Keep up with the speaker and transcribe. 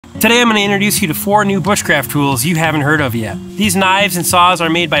Today I'm going to introduce you to 4 new bushcraft tools you haven't heard of yet. These knives and saws are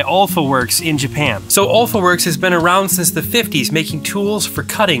made by OLFA Works in Japan. So OLFA Works has been around since the 50s, making tools for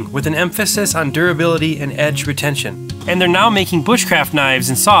cutting with an emphasis on durability and edge retention. And they're now making bushcraft knives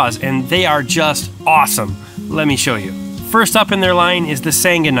and saws, and they are just awesome. Let me show you. First up in their line is the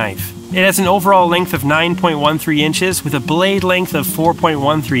Sanga knife. It has an overall length of 9.13 inches with a blade length of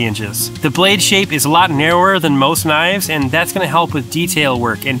 4.13 inches. The blade shape is a lot narrower than most knives, and that's going to help with detail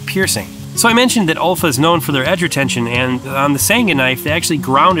work and piercing. So I mentioned that OLFA is known for their edge retention, and on the Sanga knife they actually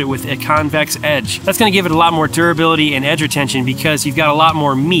ground it with a convex edge. That's going to give it a lot more durability and edge retention because you've got a lot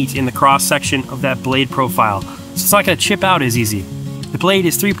more meat in the cross section of that blade profile. So it's not going to chip out as easy. The blade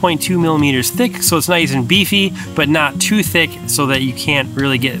is 3.2 millimeters thick, so it's nice and beefy, but not too thick so that you can't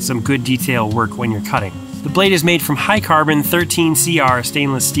really get some good detail work when you're cutting. The blade is made from high carbon 13CR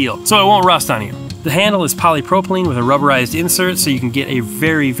stainless steel, so it won't rust on you. The handle is polypropylene with a rubberized insert, so you can get a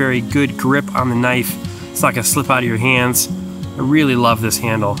very, very good grip on the knife. It's not going to slip out of your hands. I really love this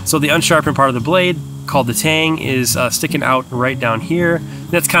handle. So the unsharpened part of the blade, called the tang, is sticking out right down here.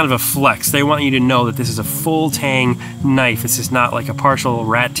 That's kind of a flex. They want you to know that this is a full tang knife. This is not like a partial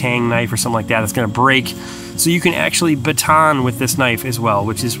rat tang knife or something like that. It's going to break. So you can actually baton with this knife as well,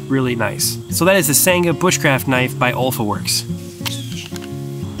 which is really nice. So that is the Sanga Bushcraft Knife by OLFA Works.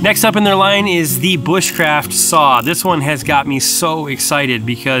 Next up in their line is the Bushcraft Saw. This one has got me so excited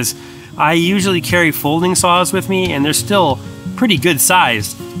because I usually carry folding saws with me and they're still pretty good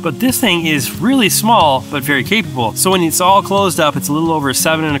sized, but this thing is really small but very capable. So when it's all closed up, it's a little over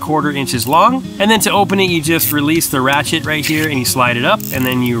 7¼ inches long, and then to open it you just release the ratchet right here and you slide it up and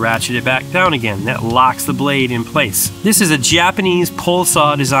then you ratchet it back down again. That locks the blade in place. This is a Japanese pull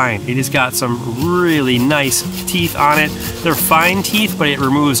saw design. It has got some really nice teeth on it. They're fine teeth, but it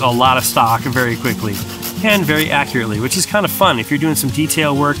removes a lot of stock very quickly and very accurately, which is kind of fun if you're doing some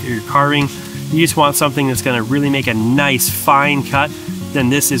detail work or you're carving. You just want something that's going to really make a nice fine cut, then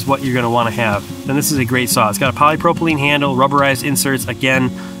this is what you're going to want to have. Then this is a great saw. It's got a polypropylene handle, rubberized inserts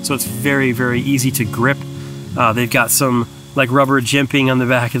again, so it's very, very easy to grip. They've got some like rubber jimping on the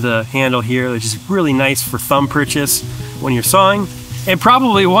back of the handle here, which is really nice for thumb purchase when you're sawing. And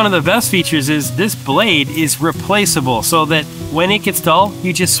probably one of the best features is this blade is replaceable, so that when it gets dull,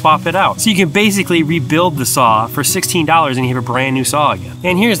 you just swap it out. So you can basically rebuild the saw for $16 and you have a brand new saw again.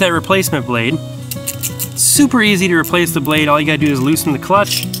 And here's that replacement blade. Super easy to replace the blade. All you gotta do is loosen the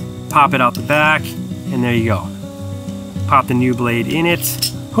clutch, pop it out the back, and there you go. Pop the new blade in it,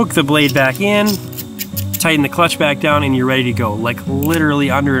 hook the blade back in, tighten the clutch back down, and you're ready to go. Like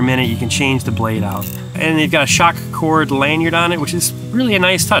literally under a minute, you can change the blade out. And they've got a shock cord lanyard on it, which is really a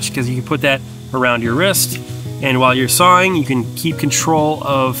nice touch because you can put that around your wrist, and while you're sawing, you can keep control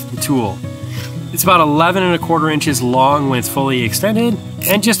of the tool. It's about 11¼ inches long when it's fully extended,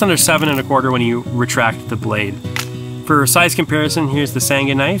 and just under 7¼ when you retract the blade. For size comparison, here's the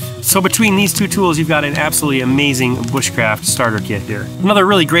Sanga knife. So between these two tools, you've got an absolutely amazing bushcraft starter kit here. Another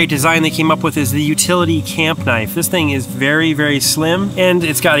really great design they came up with is the utility camp knife. This thing is very, very slim, and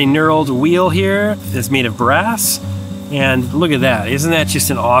it's got a knurled wheel here that's made of brass. And look at that. Isn't that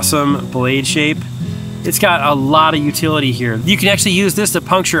just an awesome blade shape? It's got a lot of utility here. You can actually use this to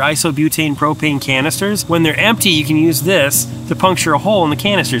puncture isobutane propane canisters. When they're empty, you can use this to puncture a hole in the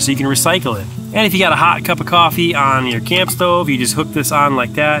canister so you can recycle it. And if you got a hot cup of coffee on your camp stove, you just hook this on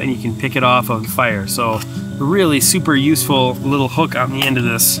like that and you can pick it off of the fire. So really super useful little hook on the end of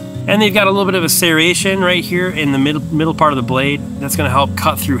this. And they've got a little bit of a serration right here in the middle part of the blade. That's gonna help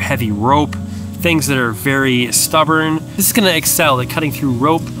cut through heavy rope, things that are very stubborn. This is gonna excel at cutting through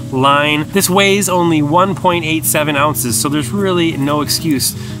rope, line. This weighs only 1.87 ounces, so there's really no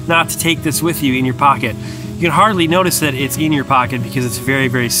excuse not to take this with you in your pocket. You can hardly notice that it's in your pocket because it's very,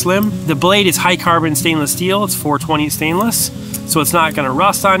 very slim. The blade is high carbon stainless steel. It's 420 stainless, so it's not gonna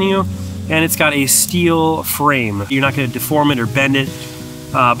rust on you. And it's got a steel frame. You're not gonna deform it or bend it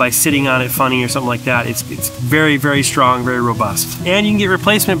by sitting on it funny or something like that. It's very, very strong, very robust. And you can get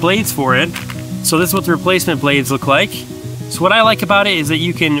replacement blades for it. So this is what the replacement blades look like. So what I like about it is that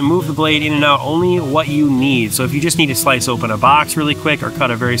you can move the blade in and out only what you need. So if you just need to slice open a box really quick or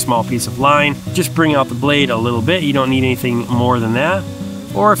cut a very small piece of line, just bring out the blade a little bit. You don't need anything more than that.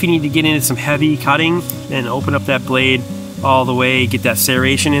 Or if you need to get into some heavy cutting, then open up that blade all the way, get that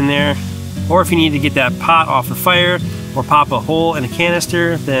serration in there. Or if you need to get that pot off the fire or pop a hole in a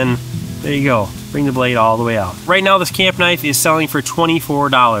canister, then there you go. Bring the blade all the way out. Right now this camp knife is selling for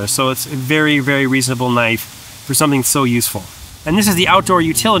 $24, so it's a very, very reasonable knife for something so useful. And this is the outdoor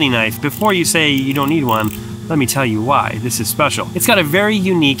utility knife. Before you say you don't need one, let me tell you why this is special. It's got a very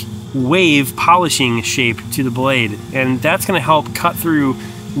unique wave polishing shape to the blade, and that's going to help cut through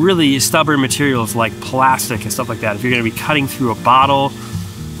really stubborn materials like plastic and stuff like that. If you're going to be cutting through a bottle,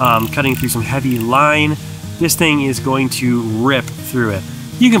 cutting through some heavy line, this thing is going to rip through it.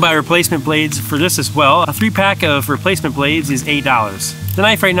 You can buy replacement blades for this as well. A 3-pack of replacement blades is $8. The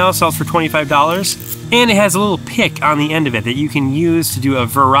knife right now sells for $25, and it has a little pick on the end of it that you can use to do a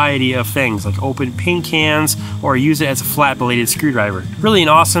variety of things, like open paint cans or use it as a flat-bladed screwdriver. Really an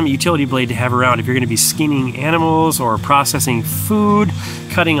awesome utility blade to have around if you're going to be skinning animals or processing food,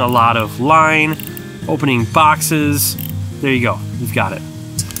 cutting a lot of line, opening boxes. There you go, you've got it.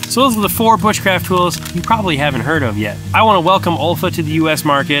 So those are the 4 bushcraft tools you probably haven't heard of yet. I want to welcome OLFA to the US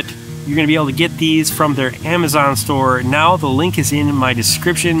market. You're going to be able to get these from their Amazon store now. The link is in my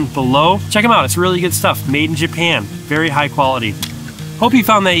description below. Check them out, it's really good stuff. Made in Japan, very high quality. Hope you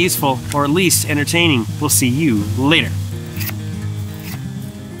found that useful, or at least entertaining. We'll see you later.